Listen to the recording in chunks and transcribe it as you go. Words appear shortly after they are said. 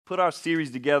put our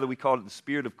series together. We called it The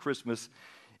Spirit of Christmas.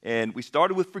 And we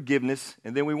started with forgiveness,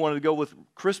 and then we wanted to go with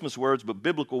Christmas words, but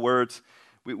biblical words.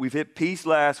 We've hit peace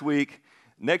last week.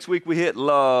 Next week we hit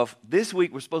love. This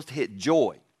week we're supposed to hit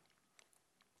joy.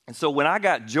 And so when I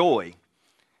got joy,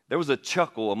 there was a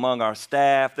chuckle among our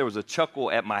staff. There was a chuckle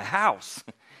at my house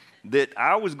that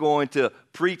I was going to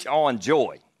preach on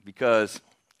joy because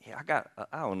I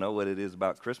don't know what it is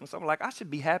about Christmas. I'm like, I should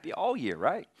be happy all year,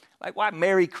 right? Like, why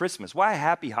Merry Christmas? Why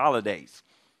Happy Holidays?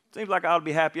 Seems like I ought to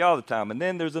be happy all the time. And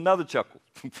then there's another chuckle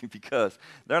because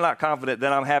they're not confident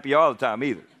that I'm happy all the time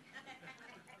either.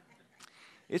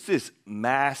 It's this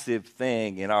massive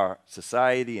thing in our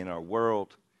society, in our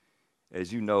world.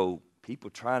 As you know, people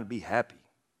trying to be happy,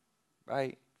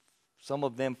 right? Some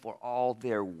of them for all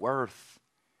their worth.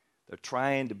 They're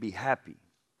trying to be happy.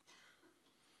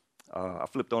 I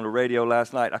flipped on the radio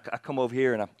last night. I come over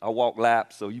here and I walk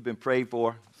laps. So you've been prayed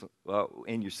for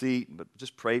in your seat, but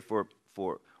just pray for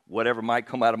whatever might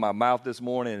come out of my mouth this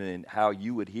morning and how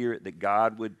you would hear it, that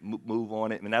God would move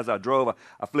on it. And as I drove,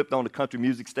 I flipped on the country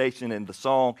music station and the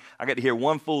song. I got to hear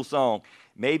one full song.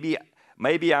 Maybe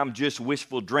I'm just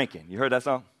wishful drinking. You heard that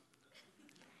song?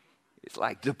 It's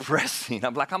like depressing.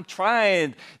 I'm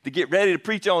trying to get ready to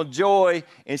preach on joy,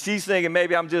 and she's singing,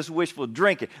 maybe I'm just wishful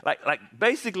drinking. Like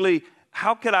basically,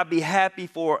 how could I be happy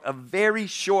for a very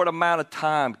short amount of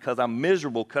time because I'm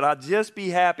miserable? Could I just be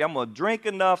happy? I'm going to drink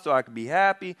enough so I can be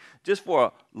happy just for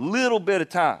a little bit of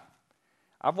time.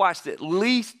 I've watched at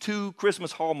least 2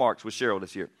 Christmas Hallmarks with Cheryl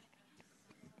this year.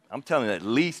 I'm telling you, at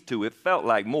least 2. It felt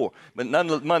like more, but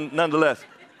nonetheless.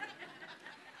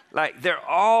 Like, they're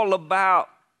all about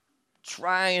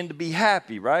trying to be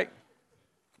happy, right?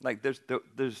 Like,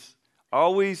 there's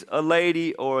always a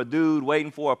lady or a dude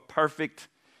waiting for a perfect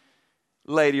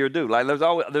lady or dude. Like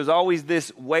there's always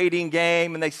this waiting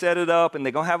game, and they set it up, and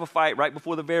they're gonna have a fight right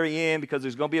before the very end because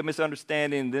there's gonna be a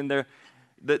misunderstanding. And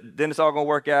then it's all gonna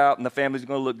work out, and the family's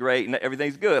gonna look great, and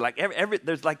everything's good. Like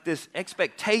there's like this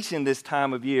expectation this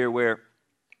time of year where,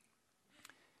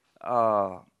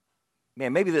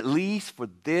 maybe at least for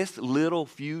this little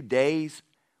few days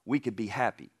we could be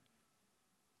happy.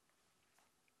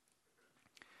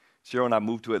 Cheryl and I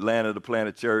moved to Atlanta to plant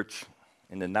a church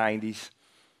in the 90s.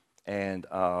 And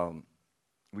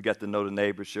we got to know the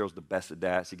neighbors. Cheryl's the best at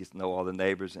that. She gets to know all the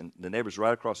neighbors. And the neighbors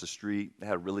right across the street, they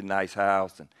had a really nice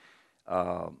house.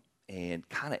 And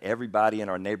kind of everybody in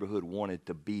our neighborhood wanted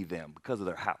to be them because of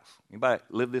their house. Anybody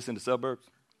live this in the suburbs?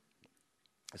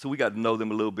 So we got to know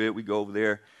them a little bit. We go over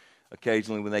there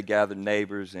occasionally when they gather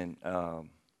neighbors. And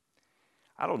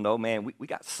I don't know, man, we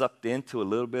got sucked into a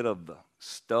little bit of the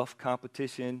stuff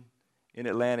competition in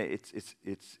Atlanta.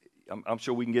 I'm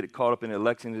sure we can get it caught up in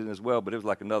Lexington as well, but it was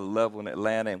like another level in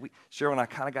Atlanta. And Cheryl and I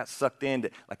kind of got sucked in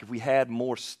that, like, if we had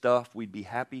more stuff, we'd be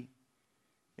happy.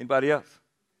 Anybody else?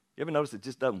 You ever notice it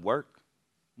just doesn't work?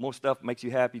 More stuff makes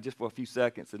you happy just for a few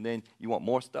seconds, and then you want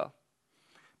more stuff.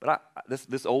 But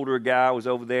this older guy was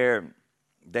over there, and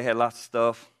they had lots of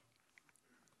stuff.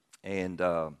 And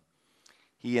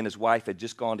he and his wife had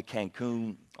just gone to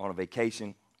Cancun on a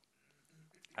vacation.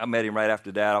 I met him right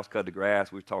after that. I was cutting the grass.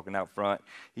 We were talking out front.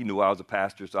 He knew I was a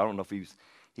pastor, so I don't know if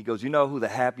he goes, you know who the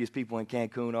happiest people in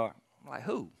Cancun are? I'm like,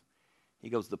 who? He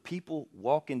goes, the people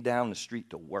walking down the street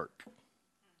to work.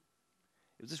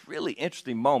 It was this really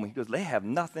interesting moment. He goes, they have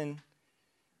nothing,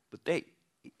 but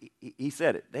he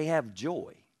said it, they have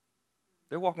joy.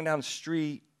 They're walking down the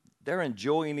street. They're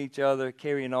enjoying each other,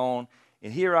 carrying on.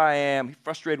 And here I am, he's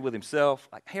frustrated with himself.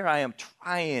 Like, here I am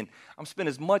trying. I'm spending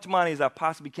as much money as I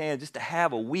possibly can just to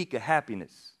have a week of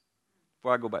happiness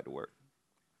before I go back to work.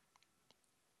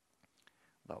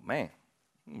 I thought, man,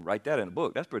 I'm going to write that in a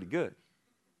book. That's pretty good.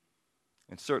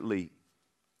 And certainly,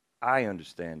 I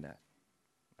understand that.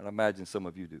 And I imagine some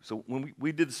of you do. So when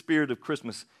we did the Spirit of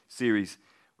Christmas series,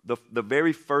 the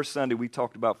very first Sunday we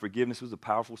talked about forgiveness. It was a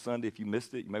powerful Sunday. If you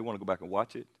missed it, you may want to go back and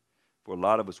watch it. For a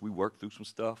lot of us, we worked through some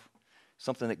stuff.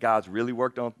 Something that God's really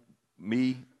worked on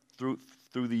me through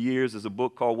the years is a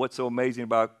book called What's So Amazing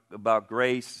About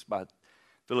Grace by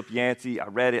Philip Yancey. I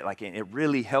read it, and it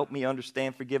really helped me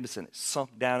understand forgiveness, and it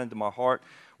sunk down into my heart.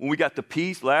 When we got to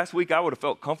peace last week, I would have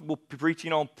felt comfortable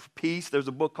preaching on peace. There's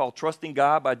a book called Trusting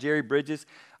God by Jerry Bridges.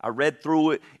 I read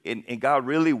through it, and God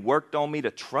really worked on me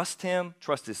to trust him,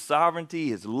 trust his sovereignty,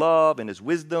 his love, and his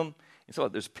wisdom. And so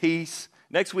there's peace.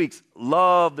 Next week's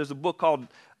love. There's a book called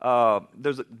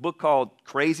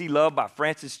Crazy Love by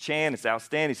Francis Chan. It's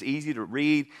outstanding. It's easy to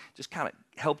read. Just kind of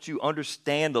helps you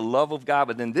understand the love of God.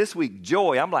 But then this week,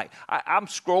 joy. I'm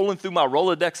scrolling through my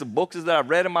Rolodex of books that I've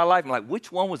read in my life. I'm like,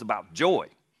 which one was about joy?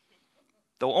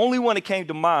 The only one that came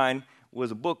to mind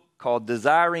was a book called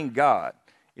Desiring God.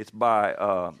 It's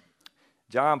by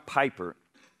John Piper,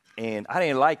 and I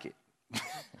didn't like it.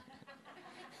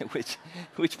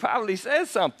 which probably says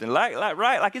something,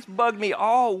 like it's bugged me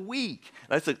all week.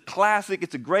 It's a classic.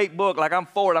 It's a great book. Like, I'm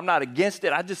for it. I'm not against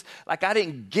it. I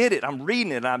didn't get it. I'm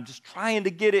reading it, and I'm just trying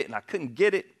to get it, and I couldn't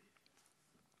get it.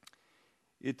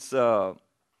 It's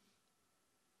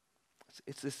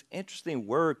this interesting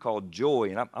word called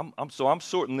joy, and I'm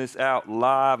sorting this out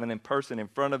live and in person in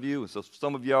front of you. And so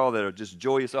some of y'all that are just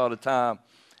joyous all the time,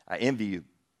 I envy you,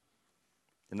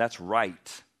 and that's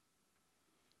right.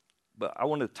 But I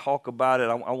want to talk about it.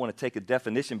 I want to take a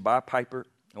definition by Piper.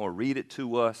 I want to read it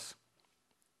to us,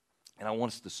 and I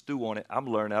want us to stew on it. I'm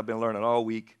learning. I've been learning all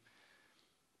week,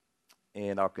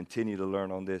 and I'll continue to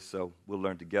learn on this, so we'll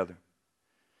learn together.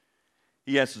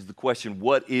 He answers the question,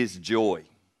 what is joy?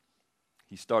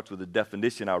 He starts with a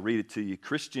definition. I'll read it to you.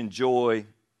 Christian joy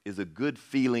is a good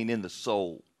feeling in the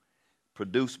soul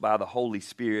produced by the Holy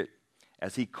Spirit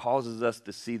as he causes us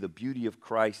to see the beauty of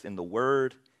Christ in the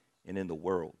Word and in the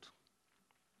world.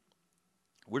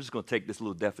 We're just going to take this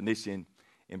little definition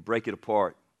and break it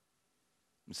apart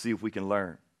and see if we can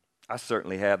learn. I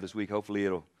certainly have this week. Hopefully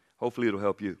it'll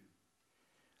help you.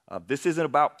 This isn't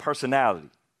about personality.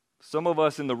 Some of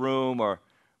us in the room are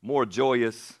more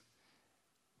joyous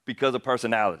because of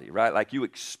personality, right? Like, you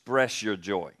express your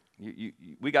joy.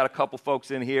 We got a couple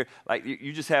folks in here, like,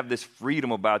 you just have this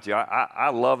freedom about you. I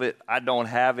love it. I don't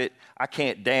have it. I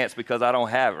can't dance because I don't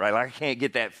have it, right? Like, I can't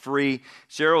get that free.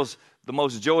 Cheryl's the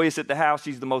most joyous at the house.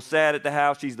 She's the most sad at the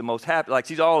house. She's the most happy. Like,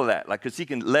 she's all of that, like, because she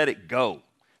can let it go.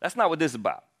 That's not what this is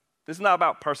about. This is not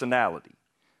about personality.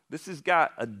 This has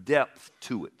got a depth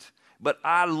to it. But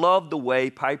I love the way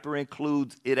Piper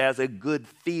includes it as a good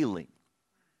feeling.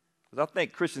 Because I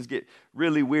think Christians get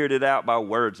really weirded out by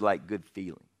words like good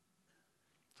feeling.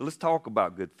 So let's talk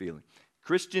about good feeling.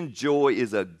 Christian joy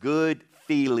is a good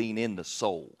feeling in the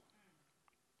soul.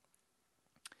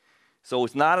 So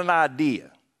it's not an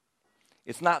idea.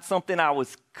 It's not something I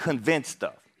was convinced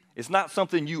of. It's not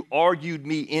something you argued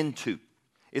me into.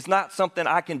 It's not something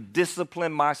I can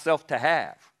discipline myself to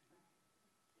have.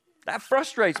 That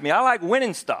frustrates me. I like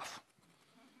winning stuff.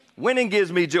 Winning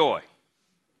gives me joy.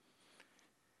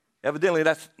 Evidently,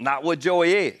 that's not what joy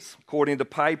is, according to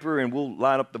Piper, and we'll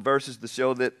line up the verses to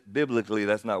show that biblically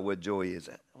that's not what joy is.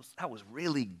 That was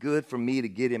really good for me to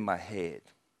get in my head.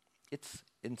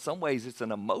 In some ways, it's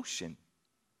an emotion.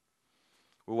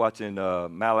 We're watching,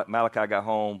 Malachi got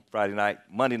home Friday night.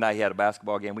 Monday night, he had a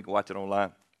basketball game. We can watch it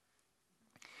online.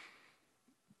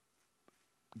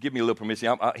 Give me a little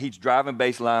permission. He's driving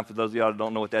baseline. For those of y'all that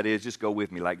don't know what that is, just go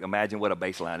with me. Like, imagine what a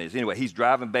baseline is. Anyway, he's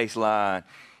driving baseline.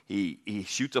 He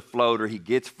shoots a floater. He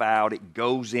gets fouled. It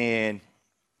goes in,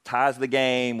 ties the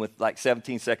game with like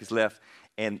 17 seconds left,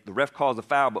 and the ref calls a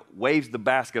foul but waves the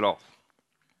basket off.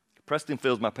 Preston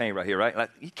feels my pain right here, right? Like,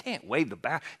 he can't wave the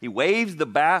basket. He waves the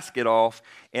basket off,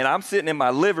 and I'm sitting in my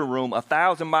living room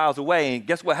 1,000 miles away, and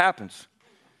guess what happens?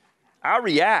 I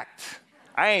react.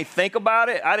 I ain't think about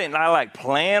it. I like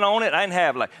plan on it. I didn't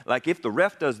have like if the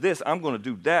ref does this, I'm going to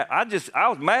do that. I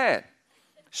was mad.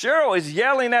 Cheryl is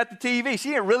yelling at the TV.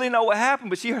 She didn't really know what happened,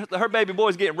 but she heard her baby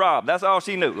boy's getting robbed. That's all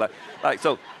she knew.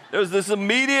 So there was this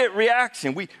immediate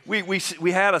reaction. We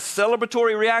had a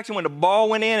celebratory reaction when the ball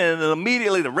went in, and then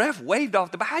immediately the ref waved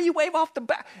off the bat. How you wave off the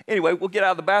bat? Anyway, we'll get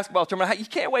out of the basketball tournament. You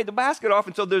can't wave the basket off,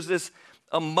 and so there's this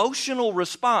emotional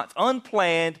response,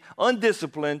 unplanned,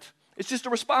 undisciplined. It's just a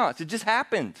response. It just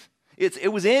happened.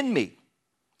 It was in me,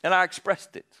 and I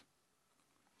expressed it.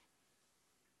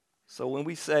 So when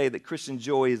we say that Christian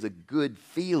joy is a good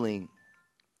feeling,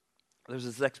 there's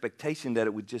this expectation that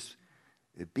it would just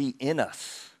be in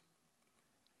us.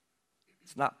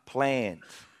 It's not planned.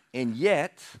 And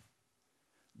yet,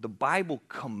 the Bible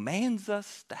commands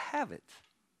us to have it.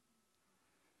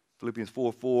 Philippians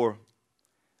 4:4,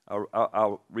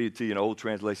 I'll read it to you in the old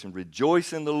translation.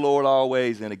 Rejoice in the Lord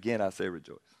always, and again I say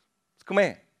rejoice. It's a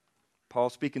command. Paul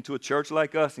speaking to a church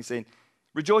like us, he's saying,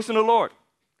 rejoice in the Lord.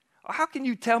 How can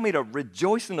you tell me to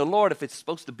rejoice in the Lord if it's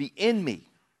supposed to be in me?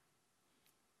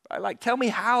 Right? Like, tell me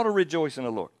how to rejoice in the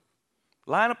Lord.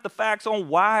 Line up the facts on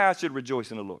why I should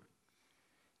rejoice in the Lord.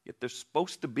 Yet there's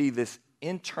supposed to be this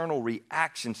internal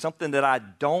reaction, something that I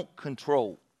don't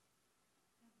control,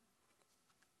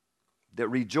 that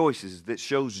rejoices, that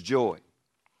shows joy.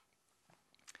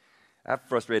 That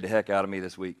frustrated the heck out of me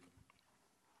this week.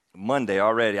 Monday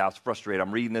already, I was frustrated.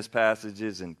 I'm reading these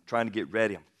passages and trying to get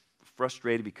ready. I'm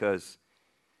frustrated because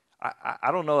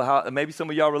I don't know how, maybe some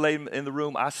of y'all relate in the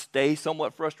room. I stay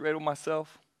somewhat frustrated with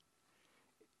myself,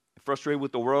 frustrated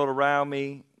with the world around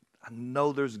me. I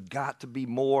know there's got to be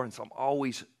more, and so I'm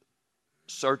always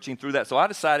searching through that. So I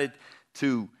decided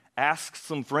to ask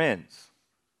some friends.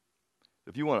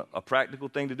 If you want a practical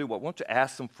thing to do, why don't you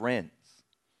ask some friends?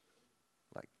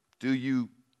 Like, do you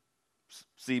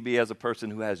see me as a person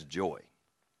who has joy?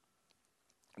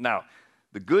 Now,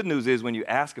 the good news is when you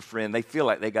ask a friend, they feel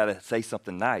like they got to say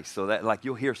something nice, so that like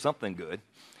you'll hear something good.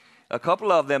 A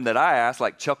couple of them that I asked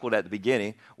like chuckled at the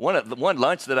beginning. One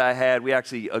lunch that I had, we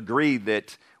actually agreed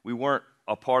that we weren't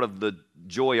a part of the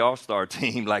Joy All-Star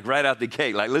team, like right out the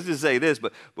gate. Like, let's just say this,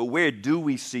 but where do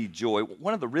we see joy?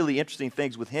 One of the really interesting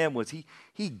things with him was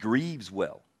he grieves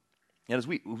well. And as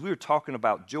we were talking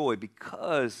about joy,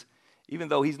 because even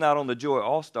though he's not on the Joy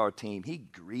All-Star team, he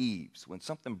grieves. When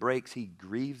something breaks, he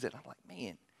grieves it. I'm like,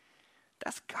 man,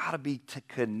 that's got to be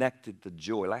connected to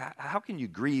joy. Like, how can you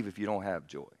grieve if you don't have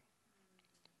joy?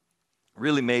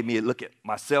 Really made me look at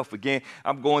myself again.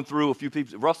 I'm going through a few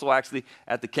people. Russell actually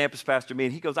at the campus pastor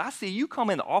meeting, he goes, I see you come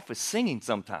in the office singing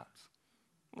sometimes.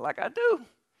 I'm like, I do.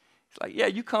 He's like, yeah,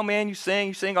 you come in, you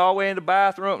sing all the way in the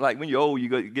bathroom. Like when you're old,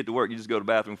 you get to work, you just go to the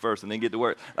bathroom first and then get to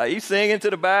work. Like you sing into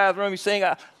the bathroom, you sing.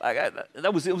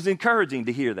 It was encouraging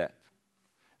to hear that.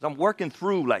 I'm working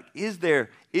through, like, is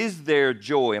there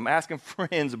joy? I'm asking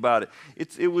friends about it.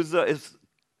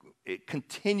 It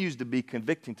continues to be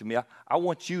convicting to me. I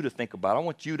want you to think about it. I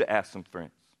want you to ask some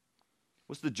friends.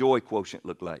 What's the joy quotient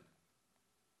look like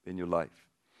in your life?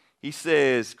 He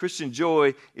says Christian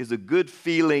joy is a good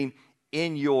feeling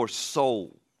in your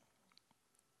soul.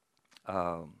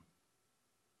 You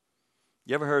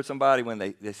ever heard somebody when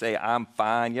they say, I'm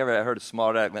fine? You ever heard a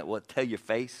smart aleck, well, tell your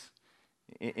face?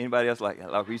 Anybody else like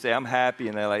you say, I'm happy,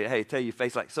 and they're like, hey, tell your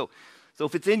face. Like, so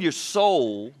if it's in your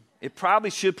soul, it probably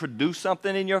should produce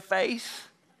something in your face,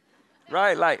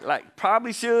 right? Like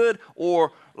probably should,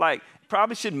 or like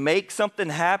probably should make something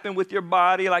happen with your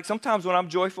body. Like sometimes when I'm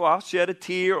joyful, I'll shed a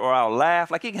tear or I'll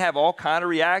laugh. Like it can have all kind of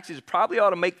reactions. It probably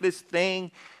ought to make this thing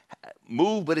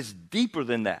move, but it's deeper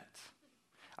than that.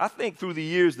 I think through the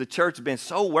years, the church has been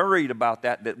so worried about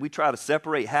that we try to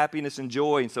separate happiness and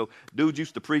joy. And so dudes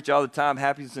used to preach all the time,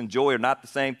 happiness and joy are not the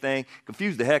same thing.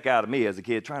 Confused the heck out of me as a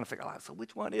kid, trying to figure out, so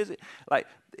which one is it? Like,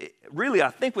 really,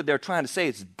 I think what they're trying to say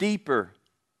is deeper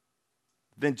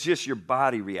than just your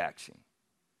body reaction.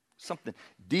 Something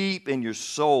deep in your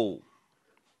soul.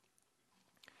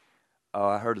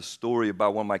 I heard a story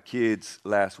about one of my kids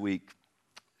last week.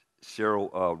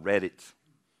 Cheryl read it.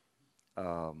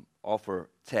 Off her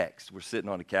text. We're sitting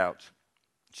on the couch.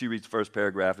 She reads the first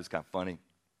paragraph. It's kind of funny.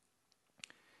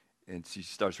 And she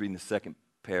starts reading the second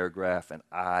paragraph, and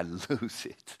I lose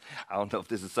it. I don't know if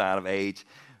this is a sign of age,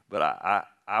 but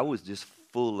I was just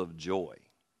full of joy.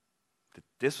 That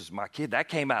this was my kid. That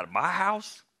came out of my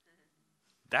house.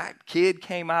 That kid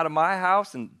came out of my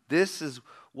house, and this is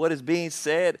what is being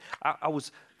said. I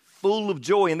was full of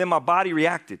joy, and then my body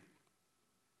reacted.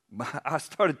 I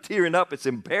started tearing up. It's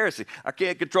embarrassing. I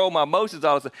can't control my emotions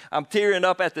all of a sudden. I'm tearing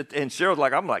up and Cheryl's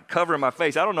like, I'm like covering my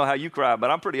face. I don't know how you cry,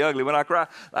 but I'm pretty ugly when I cry.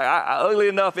 Like I ugly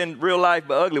enough in real life,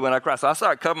 but ugly when I cry. So I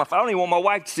started covering my face. I don't even want my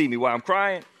wife to see me while I'm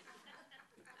crying.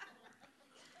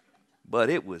 But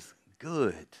it was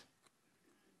good.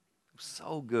 It was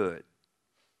so good.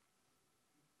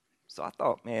 So I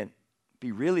thought, man, it'd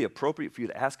be really appropriate for you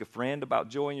to ask a friend about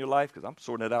joy in your life, because I'm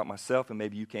sorting it out myself, and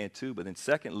maybe you can too. But then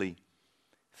secondly,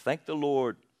 thank the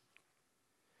Lord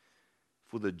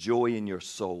for the joy in your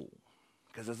soul.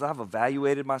 Because as I've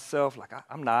evaluated myself, like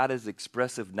I'm not as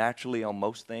expressive naturally on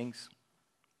most things.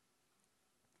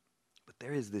 But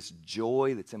there is this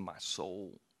joy that's in my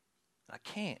soul. I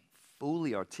can't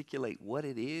fully articulate what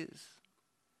it is,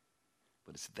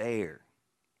 but it's there.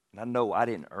 And I know I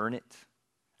didn't earn it.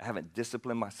 I haven't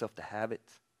disciplined myself to have it.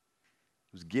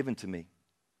 It was given to me.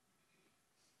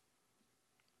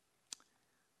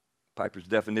 Piper's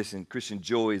definition, Christian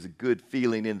joy is a good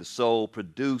feeling in the soul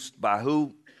produced by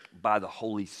who? By the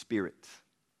Holy Spirit.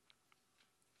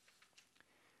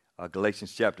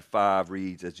 Galatians chapter 5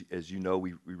 reads, as you know,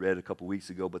 we read a couple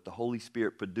weeks ago, but the Holy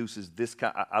Spirit produces this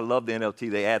kind. I love the NLT.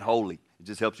 They add holy. It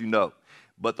just helps you know.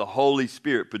 But the Holy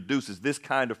Spirit produces this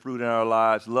kind of fruit in our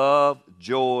lives: love,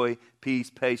 joy,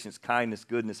 peace, patience, kindness,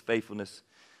 goodness, faithfulness,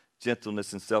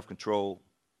 gentleness, and self-control.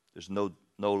 There's no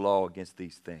law against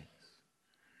these things.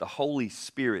 The Holy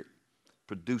Spirit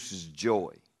produces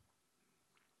joy.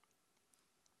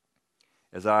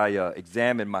 As I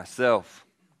examine myself,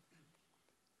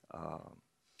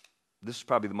 this is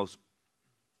probably the most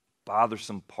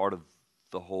bothersome part of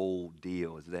the whole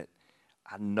deal, is that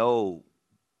I know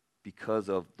because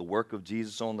of the work of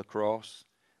Jesus on the cross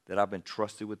that I've been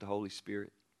trusted with the Holy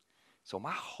Spirit. So am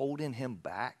I holding him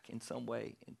back in some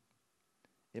way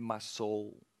in my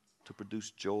soul to produce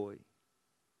joy?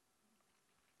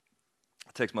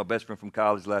 I texted my best friend from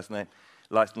college last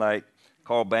night,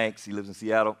 Carl Banks. He lives in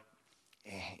Seattle.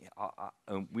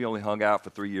 And we only hung out for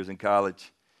 3 years in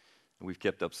college, and we've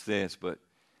kept up since. But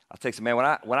I texted him,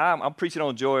 man, when I'm preaching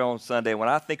on joy on Sunday, when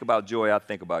I think about joy, I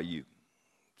think about you.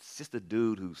 It's just a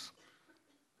dude who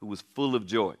was full of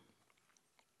joy.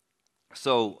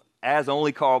 So as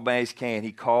only Carl Banks can,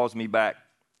 he calls me back,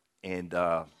 and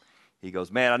he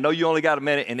goes, man, I know you only got a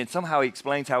minute. And then somehow he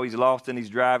explains how he's lost and he's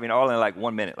driving all in like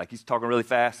 1 minute. Like he's talking really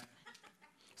fast.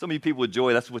 Some of you people with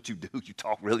joy, that's what you do. You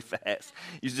talk really fast.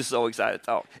 You're just so excited to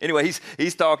talk. Anyway,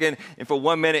 he's talking, and for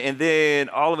 1 minute, and then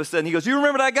all of a sudden he goes, you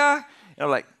remember that guy? And I'm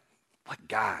like, what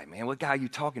guy, man? What guy are you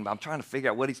talking about? I'm trying to figure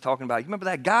out what he's talking about. You remember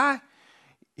that guy?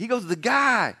 He goes, the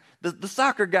guy, the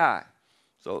soccer guy.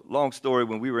 So long story,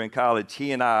 when we were in college,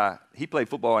 he played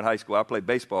football in high school. I played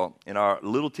baseball, and our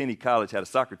little teeny college had a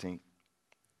soccer team.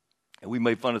 And we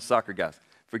made fun of the soccer guys.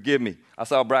 Forgive me. I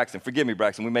saw Braxton. Forgive me,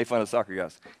 Braxton. We made fun of the soccer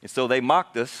guys. And so they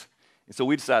mocked us, and so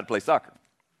we decided to play soccer.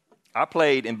 I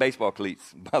played in baseball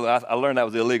cleats. By the way, I learned that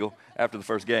was illegal after the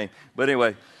first game. But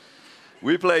anyway,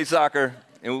 we played soccer,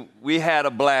 and we had a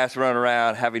blast running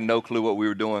around, having no clue what we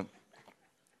were doing.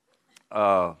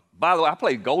 By the way, I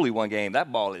played goalie one game.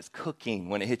 That ball is cooking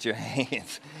when it hits your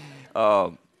hands.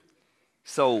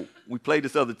 So we played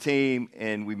this other team,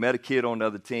 and we met a kid on the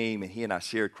other team, and he and I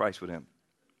shared Christ with him.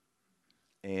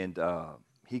 And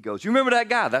he goes, you remember that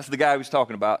guy? That's the guy he was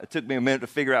talking about. It took me a minute to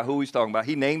figure out who he was talking about.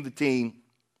 He named the team.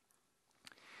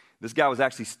 This guy was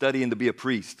actually studying to be a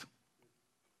priest,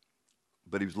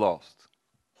 but he was lost.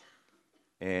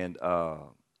 And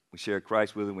we shared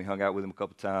Christ with him. We hung out with him a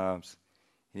couple times.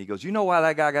 And he goes, you know why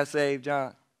that guy got saved,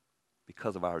 John?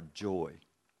 Because of our joy.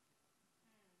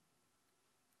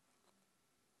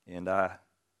 And I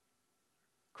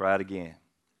cried again.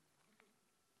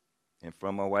 And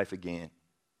from my wife again.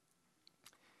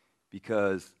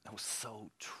 Because that was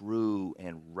so true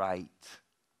and right.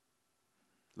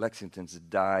 Lexington's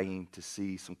dying to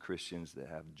see some Christians that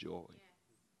have joy. Yes.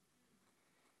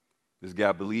 This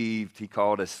guy believed. He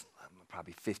called us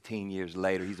probably 15 years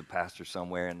later. He's a pastor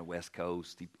somewhere in the West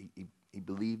Coast. He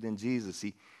believed in Jesus.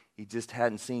 He just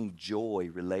hadn't seen joy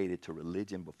related to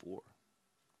religion before.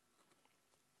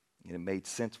 And it made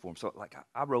sense for him. So like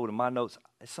I wrote in my notes,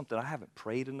 it's something I haven't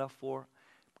prayed enough for.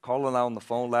 Calling out on the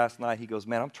phone last night, he goes,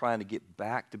 man, I'm trying to get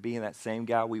back to being that same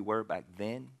guy we were back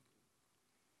then.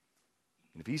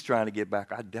 And if he's trying to get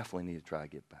back, I definitely need to try to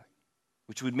get back.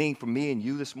 Which would mean for me and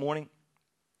you this morning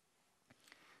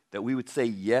that we would say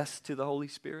yes to the Holy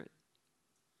Spirit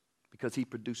because he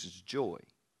produces joy.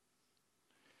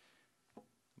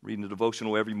 Reading the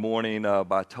devotional every morning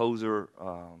by Tozer.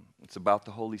 It's about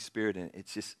the Holy Spirit, and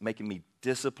it's just making me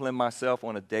discipline myself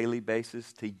on a daily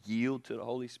basis to yield to the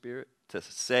Holy Spirit. To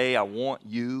say, I want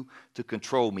you to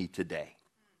control me today.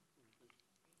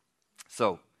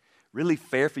 So, really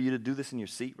fair for you to do this in your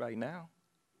seat right now.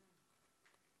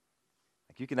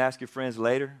 Like you can ask your friends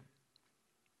later.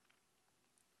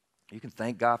 You can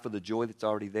thank God for the joy that's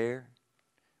already there.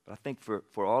 But I think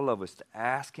for all of us to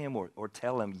ask him or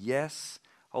tell him, yes,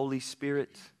 Holy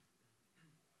Spirit,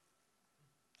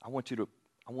 I want you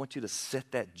to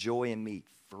set that joy in me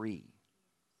free.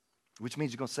 Which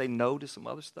means you're going to say no to some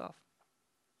other stuff.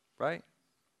 Right?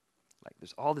 Like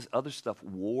there's all this other stuff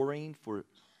warring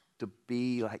to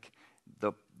be like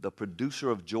the producer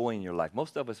of joy in your life.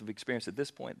 Most of us have experienced at this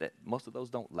point that most of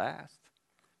those don't last.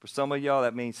 For some of y'all,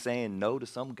 that means saying no to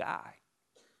some guy.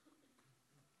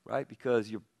 Right?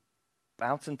 Because you're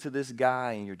bouncing to this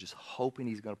guy and you're just hoping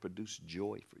he's going to produce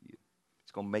joy for you.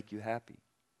 It's going to make you happy.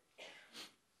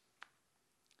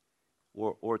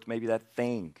 Or it's maybe that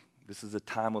thing. This is a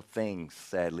time of things,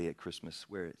 sadly, at Christmas,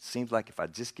 where it seems like if I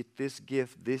just get this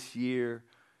gift this year,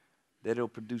 that it'll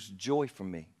produce joy for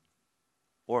me.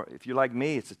 Or if you're like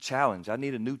me, it's a challenge. I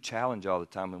need a new challenge all the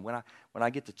time. And when I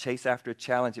get to chase after a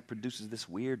challenge, it produces this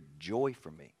weird joy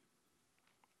for me.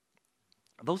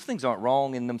 Those things aren't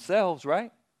wrong in themselves,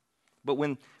 right? But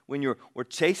when we're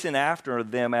chasing after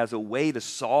them as a way to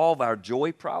solve our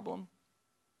joy problem,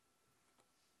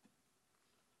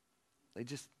 they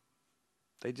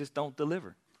just don't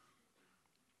deliver.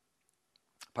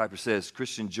 Piper says,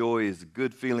 Christian joy is a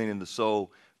good feeling in the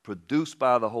soul produced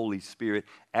by the Holy Spirit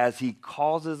as he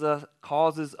causes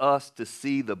us to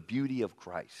see the beauty of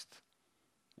Christ.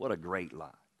 What a great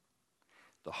line.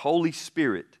 The Holy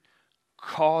Spirit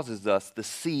causes us to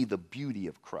see the beauty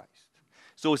of Christ.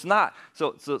 So it's not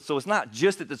it's not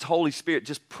just that this Holy Spirit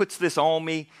just puts this on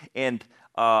me and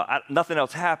nothing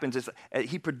else happens.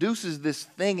 He produces this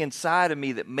thing inside of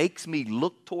me that makes me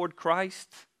look toward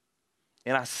Christ,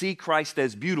 and I see Christ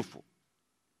as beautiful.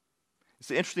 It's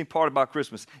the interesting part about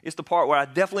Christmas. It's the part where I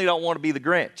definitely don't want to be the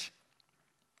Grinch.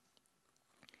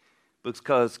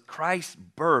 Because Christ's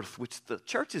birth, which the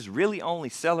church has really only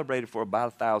celebrated for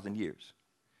about 1,000 years.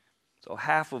 So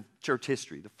half of church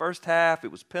history. The first half,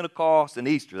 it was Pentecost and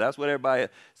Easter. That's what everybody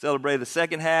celebrated. The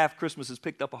second half, Christmas has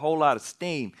picked up a whole lot of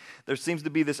steam. There seems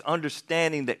to be this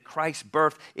understanding that Christ's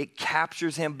birth, it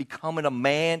captures him becoming a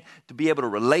man to be able to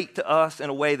relate to us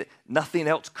in a way that nothing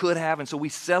else could have. And so we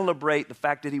celebrate the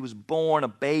fact that he was born a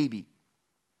baby.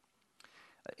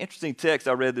 An interesting text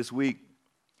I read this week.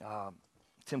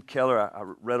 Tim Keller, I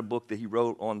read a book that he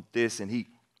wrote on this, and he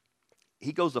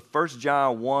goes to 1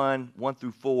 John 1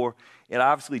 through 4. It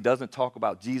obviously doesn't talk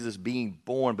about Jesus being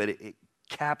born, but it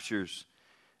captures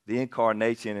the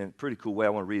incarnation in a pretty cool way. I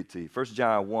want to read it to you. 1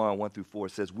 John 1 through 4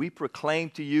 says, "We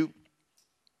proclaim to you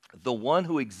the one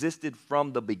who existed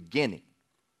from the beginning."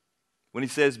 When he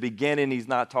says beginning, he's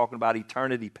not talking about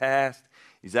eternity past.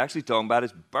 He's actually talking about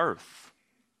his birth.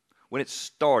 When it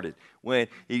started, when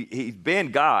he's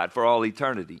been God for all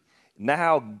eternity.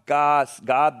 Now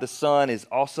God the Son is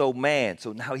also man.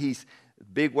 So now he's,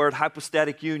 big word,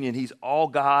 hypostatic union. He's all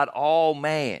God, all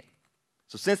man.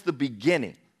 So since the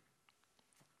beginning,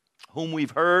 whom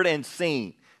we've heard and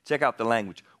seen. Check out the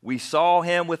language. We saw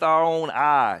him with our own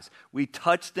eyes. We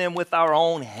touched him with our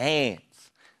own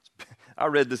hands. I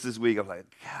read this week. I'm like,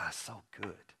 God, so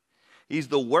good. He's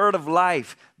the word of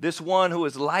life. This one who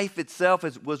is life itself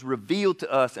was revealed to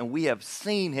us, and we have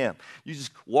seen him. You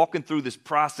just walking through this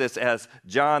process as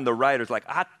John the writer is like,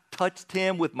 I touched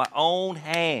him with my own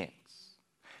hands.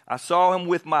 I saw him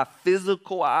with my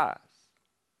physical eyes.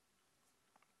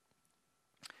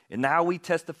 And now we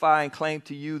testify and claim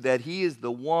to you that he is the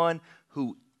one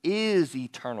who is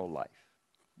eternal life.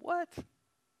 What?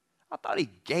 I thought he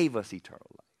gave us eternal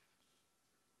life.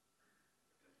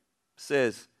 It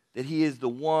says that he is the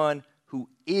one who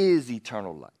is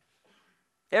eternal life.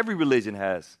 Every religion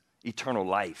has eternal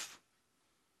life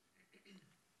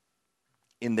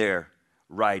in their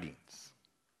writings.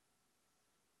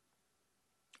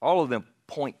 All of them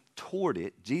point toward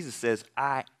it. Jesus says,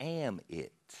 I am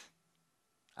it.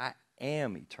 I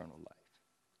am eternal life.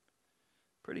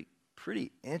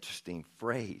 Pretty interesting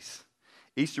phrase.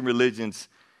 Eastern religions,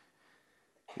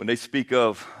 when they speak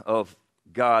of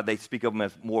God, they speak of him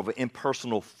as more of an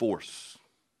impersonal force.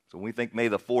 So we think, may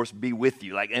the force be with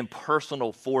you, like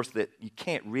impersonal force that you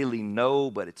can't really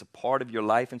know, but it's a part of your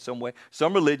life in some way.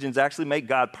 Some religions actually make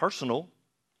God personal,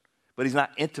 but he's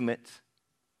not intimate.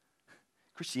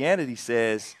 Christianity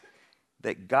says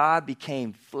that God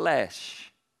became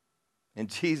flesh. And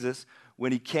Jesus,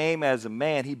 when he came as a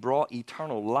man, he brought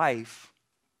eternal life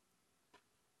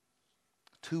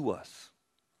to us.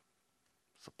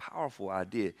 It's a powerful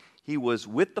idea. He was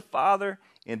with the Father,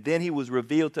 and then he was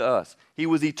revealed to us. He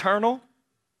was eternal,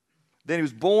 then he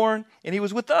was born, and he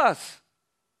was with us.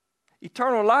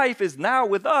 Eternal life is now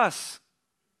with us.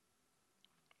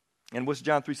 And what's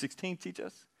John 3:16 teach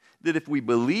us? That if we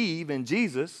believe in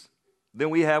Jesus,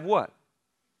 then we have what?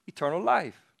 Eternal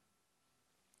life.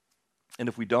 And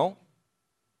if we don't,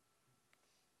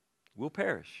 we'll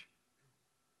perish.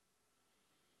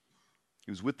 He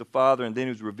was with the Father, and then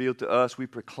he was revealed to us. We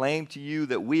proclaim to you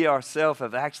that we ourselves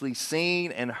have actually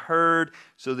seen and heard,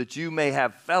 so that you may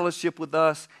have fellowship with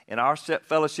us. And our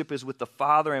fellowship is with the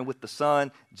Father and with the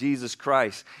Son, Jesus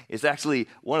Christ. It's actually,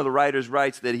 one of the writers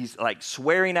writes that he's like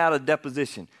swearing out a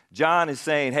deposition. John is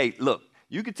saying, hey, look,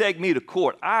 you can take me to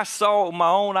court. I saw it with my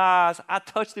own eyes. I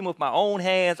touched him with my own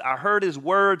hands. I heard his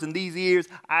words in these ears.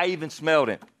 I even smelled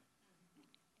him.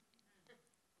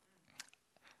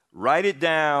 Write it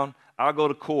down. I'll go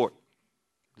to court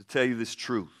to tell you this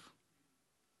truth.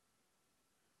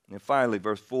 And finally,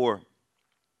 verse 4,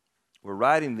 we're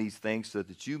writing these things so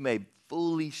that you may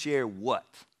fully share what?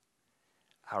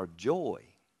 Our joy.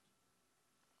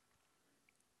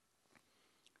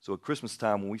 So at Christmas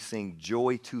time, when we sing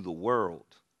Joy to the World,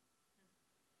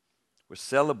 we're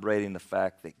celebrating the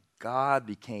fact that God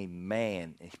became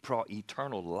man and he brought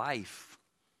eternal life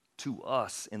to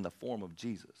us in the form of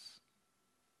Jesus.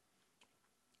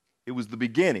 It was the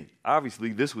beginning.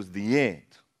 Obviously, this was the end.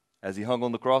 As he hung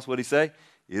on the cross, what did he say?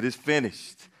 It is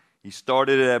finished. He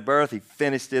started it at birth. He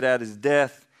finished it at his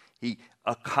death. He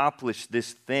accomplished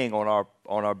this thing on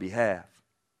our behalf.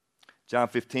 John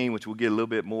 15, which we'll get a little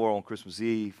bit more on Christmas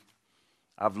Eve.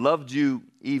 I've loved you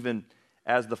even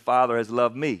as the Father has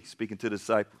loved me, speaking to the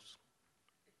disciples.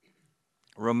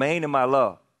 Remain in my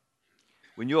love.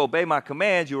 When you obey my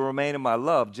commands, you'll remain in my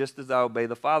love, just as I obey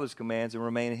the Father's commands and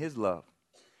remain in his love.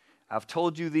 I've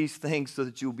told you these things so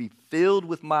that you'll be filled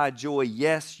with my joy.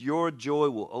 Yes, your joy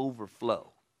will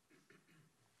overflow.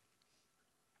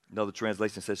 Another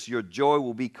translation says, your joy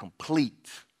will be complete.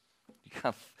 You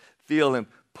kind of feel him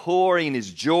pouring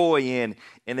his joy in,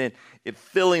 and then it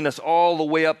filling us all the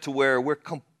way up to where we're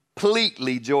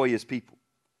completely joyous people.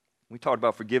 We talked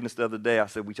about forgiveness the other day. I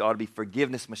said we ought to be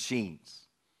forgiveness machines.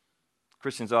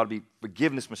 Christians ought to be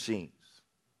forgiveness machines.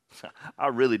 I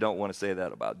really don't want to say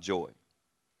that about joy,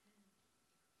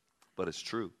 but it's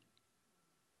true.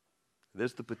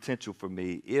 There's the potential for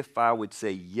me, if I would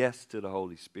say yes to the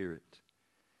Holy Spirit,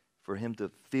 for him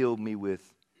to fill me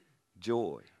with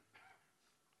joy,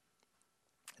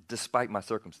 despite my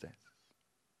circumstances.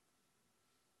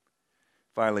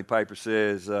 Finally, Piper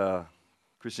says,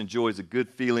 Christian joy is a good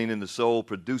feeling in the soul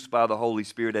produced by the Holy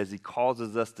Spirit as he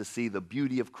causes us to see the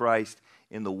beauty of Christ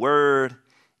in the Word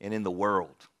and in the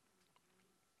world.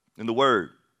 In the Word.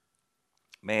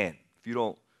 Man, if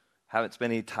you haven't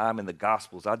spent any time in the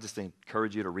Gospels, I just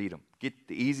encourage you to read them. Get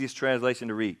the easiest translation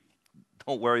to read.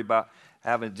 Don't worry about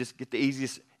just get the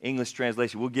easiest English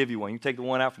translation. We'll give you one. You take the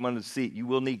one out from under the seat. You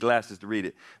will need glasses to read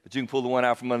it, but you can pull the one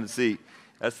out from under the seat.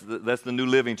 That's the New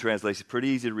Living Translation. Pretty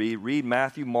easy to read. Read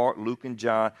Matthew, Mark, Luke, and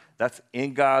John. That's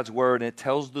in God's Word, and it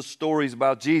tells the stories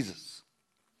about Jesus.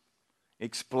 It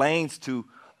explains to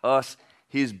us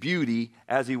his beauty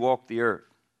as he walked the earth.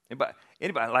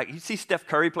 Anybody, like, you see Steph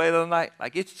Curry play the other night?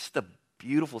 Like, it's just a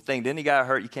beautiful thing. Then he got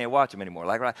hurt. You can't watch him anymore.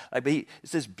 But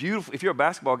it's this beautiful, if you're a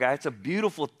basketball guy, it's a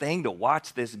beautiful thing to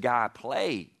watch this guy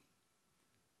play.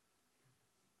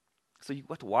 So you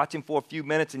have to watch him for a few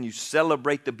minutes and you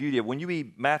celebrate the beauty of it. When you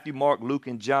read Matthew, Mark, Luke,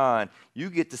 and John, you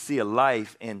get to see a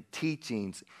life and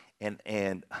teachings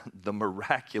and the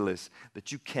miraculous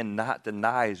that you cannot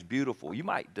deny is beautiful. You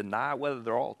might deny whether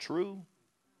they're all true,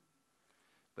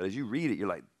 but as you read it, you're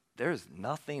like, there's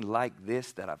nothing like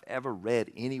this that I've ever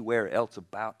read anywhere else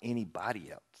about anybody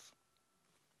else.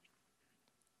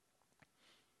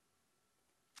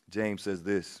 James says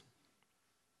this,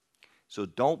 so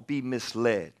don't be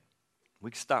misled. We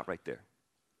can stop right there.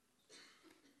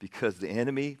 Because the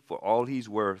enemy, for all he's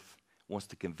worth, wants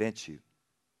to convince you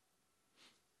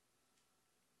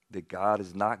that God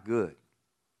is not good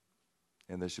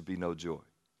and there should be no joy.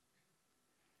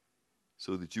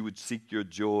 So that you would seek your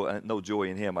joy, no joy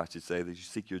in him, I should say, that you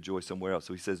seek your joy somewhere else.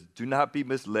 So he says, do not be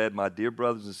misled, my dear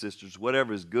brothers and sisters.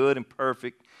 Whatever is good and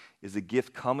perfect is a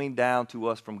gift coming down to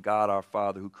us from God our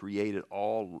Father, who created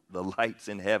all the lights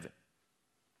in heaven.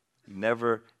 He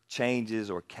never changes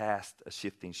or casts a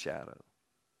shifting shadow.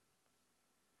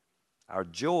 Our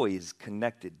joy is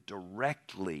connected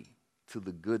directly to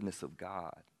the goodness of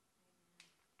God,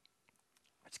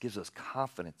 which gives us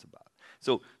confidence about it.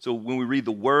 So when we read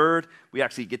the Word, we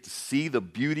actually get to see the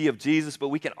beauty of Jesus, but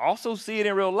we can also see it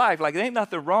in real life. Like, there ain't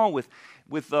nothing wrong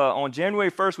with on January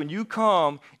 1st, when you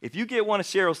come, if you get one of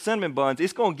Cheryl's cinnamon buns,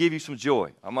 it's going to give you some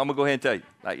joy. I'm going to go ahead and tell you.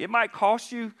 Like, it might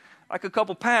cost you like a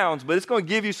couple pounds, but it's going to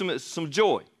give you some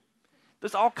joy.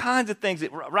 There's all kinds of things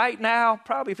that right now,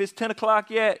 probably if it's 10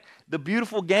 o'clock yet, the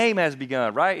beautiful game has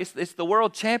begun, right? It's the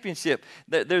World Championship.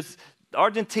 There's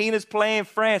Argentina's playing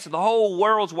France, and the whole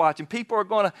world's watching. People are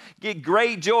going to get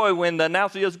great joy when the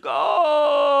announcer yells,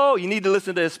 go! You need to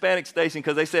listen to the Hispanic station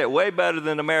because they say it way better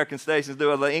than American stations do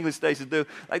or the English stations do.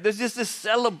 Like, there's just this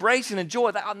celebration and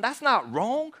joy. That's not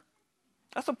wrong.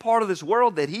 That's a part of this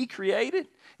world that he created.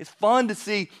 It's fun to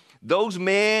see those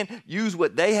men use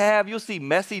what they have. You'll see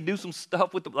Messi do some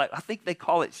stuff with I think they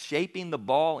call it shaping the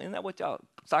ball. Isn't that what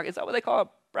is that what they call it,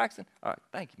 Braxton? All right,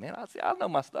 thank you, man. I know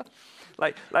my stuff.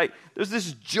 Like there's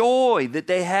this joy that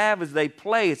they have as they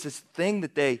play. It's this thing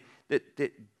that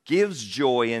gives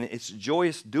joy, and it's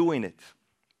joyous doing it.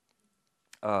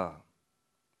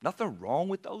 Nothing wrong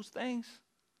with those things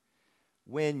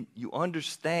when you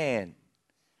understand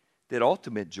that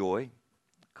ultimate joy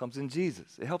comes in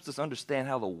Jesus. It helps us understand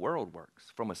how the world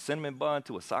works, from a cinnamon bun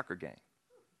to a soccer game.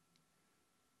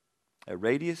 At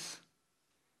Radius,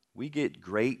 we get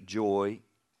great joy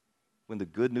when the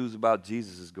good news about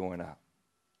Jesus is going out.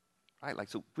 Right? Like,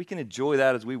 so we can enjoy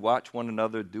that as we watch one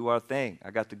another do our thing.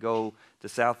 I got to go to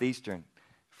Southeastern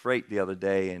Freight the other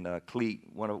day, and Cleet,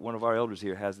 one of our elders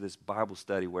here, has this Bible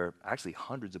study where actually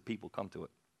hundreds of people come to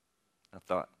it. I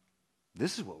thought,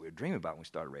 this is what we were dreaming about when we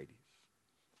started Radius.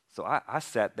 So I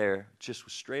sat there just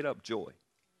with straight up joy.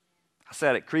 I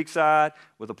sat at Creekside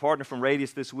with a partner from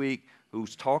Radius this week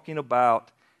who's talking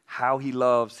about how he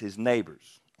loves his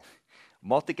neighbors.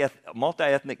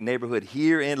 Multi-ethnic neighborhood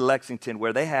here in Lexington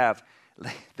where they have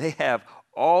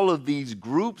all of these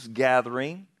groups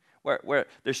gathering where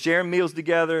they're sharing meals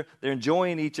together, they're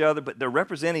enjoying each other, but they're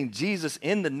representing Jesus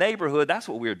in the neighborhood. That's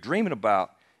what we were dreaming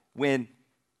about when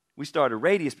we started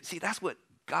Radius. See, that's what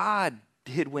God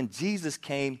did when Jesus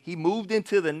came. He moved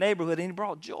into the neighborhood and he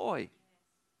brought joy.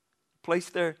 place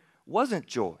there wasn't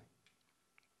joy.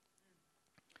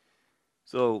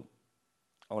 So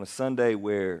on a Sunday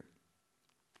where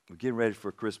we're getting ready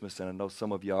for Christmas, and I know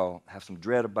some of y'all have some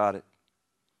dread about it.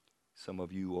 Some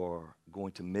of you are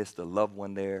going to miss the loved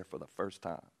one there for the first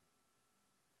time.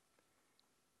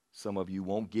 Some of you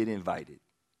won't get invited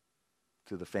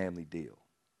to the family deal.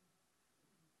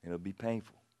 And it'll be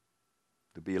painful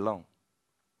to be alone.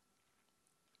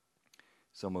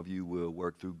 Some of you will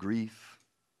work through grief.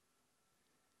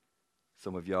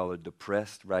 Some of y'all are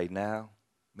depressed right now,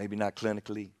 maybe not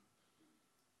clinically.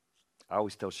 I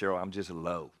always tell Cheryl, I'm just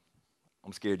low.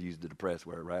 I'm scared to use the depressed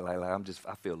word, right? Like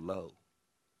I feel low.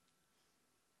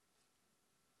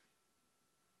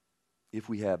 If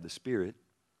we have the Spirit,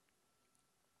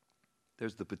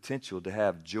 there's the potential to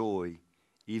have joy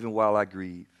even while I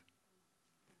grieve,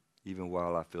 even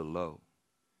while I feel low,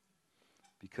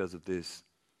 because of this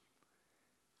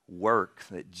work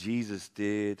that Jesus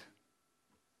did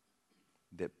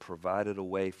that provided a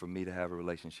way for me to have a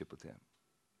relationship with him.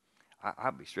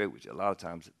 I'll be straight with you. A lot of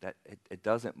times that it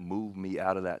doesn't move me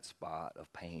out of that spot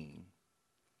of pain,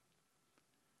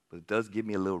 but it does give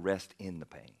me a little rest in the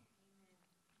pain.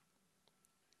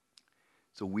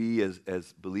 So we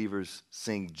as believers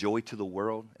sing joy to the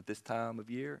world at this time of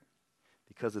year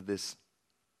because of this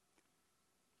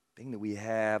thing that we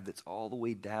have that's all the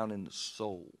way down in the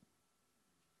soul.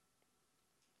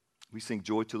 We sing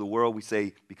joy to the world. We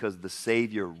say because the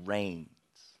Savior reigns.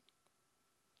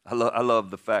 I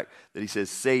love the fact that he says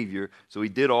Savior. So he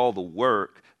did all the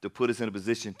work to put us in a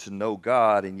position to know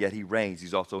God, and yet he reigns.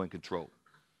 He's also in control.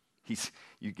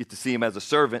 You get to see him as a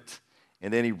servant,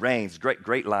 and then he reigns.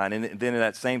 Great line. And then in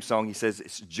that same song, he says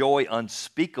it's joy,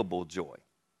 unspeakable joy.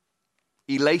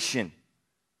 Elation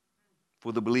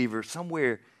for the believer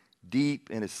somewhere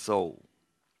deep in his soul.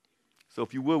 So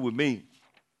if you will with me,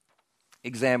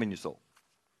 examine your soul.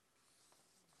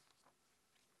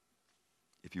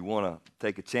 If you want to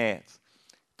take a chance,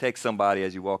 text somebody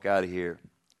as you walk out of here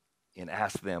and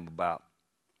ask them about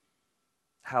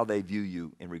how they view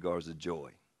you in regards to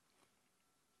joy.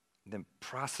 And then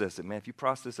process it, man. If you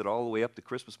process it all the way up to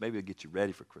Christmas, maybe it'll get you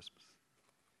ready for Christmas.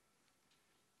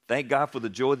 Thank God for the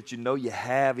joy that you know you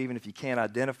have, even if you can't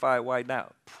identify it right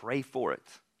now. Pray for it.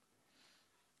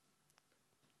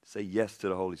 Say yes to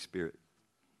the Holy Spirit.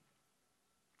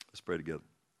 Let's pray together.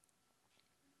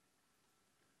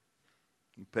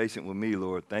 Be patient with me,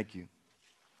 Lord. Thank you.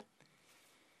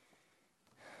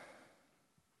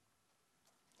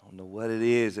 I don't know what it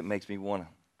is that makes me want to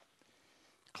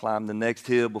climb the next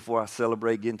hill before I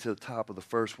celebrate getting to the top of the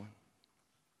first one.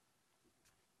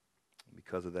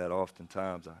 Because of that,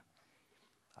 oftentimes I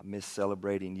miss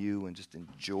celebrating you and just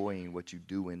enjoying what you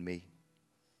do in me.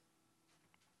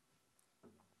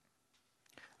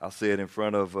 I'll say it in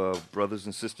front of brothers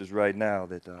and sisters right now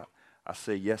that I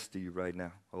say yes to you right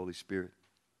now, Holy Spirit.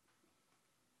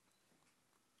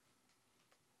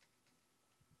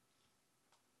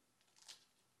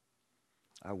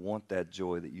 I want that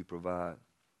joy that you provide.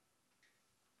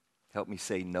 Help me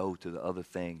say no to the other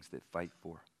things that fight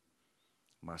for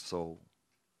my soul.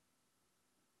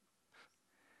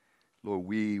 Lord,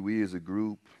 we as a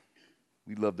group,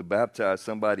 we love to baptize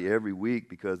somebody every week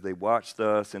because they watched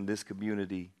us in this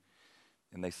community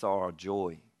and they saw our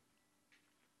joy.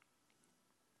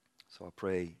 So I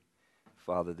pray,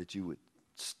 Father, that you would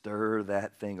stir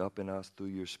that thing up in us through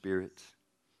your Spirit,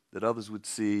 that others would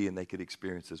see and they could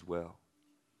experience as well.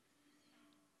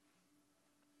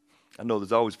 I know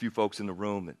there's always a few folks in the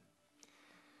room that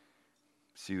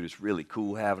see it's really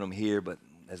cool having them here, but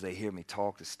as they hear me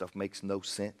talk, this stuff makes no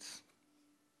sense.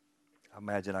 I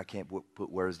imagine I can't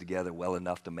put words together well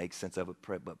enough to make sense of it,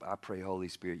 but I pray, Holy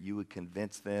Spirit, you would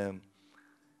convince them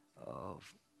of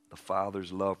the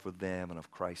Father's love for them and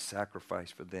of Christ's sacrifice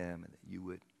for them, and that you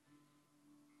would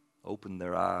open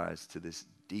their eyes to this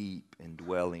deep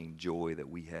indwelling joy that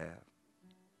we have.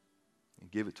 And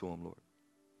give it to them, Lord.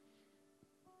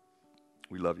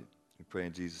 We love you. We pray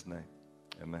in Jesus' name.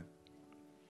 Amen.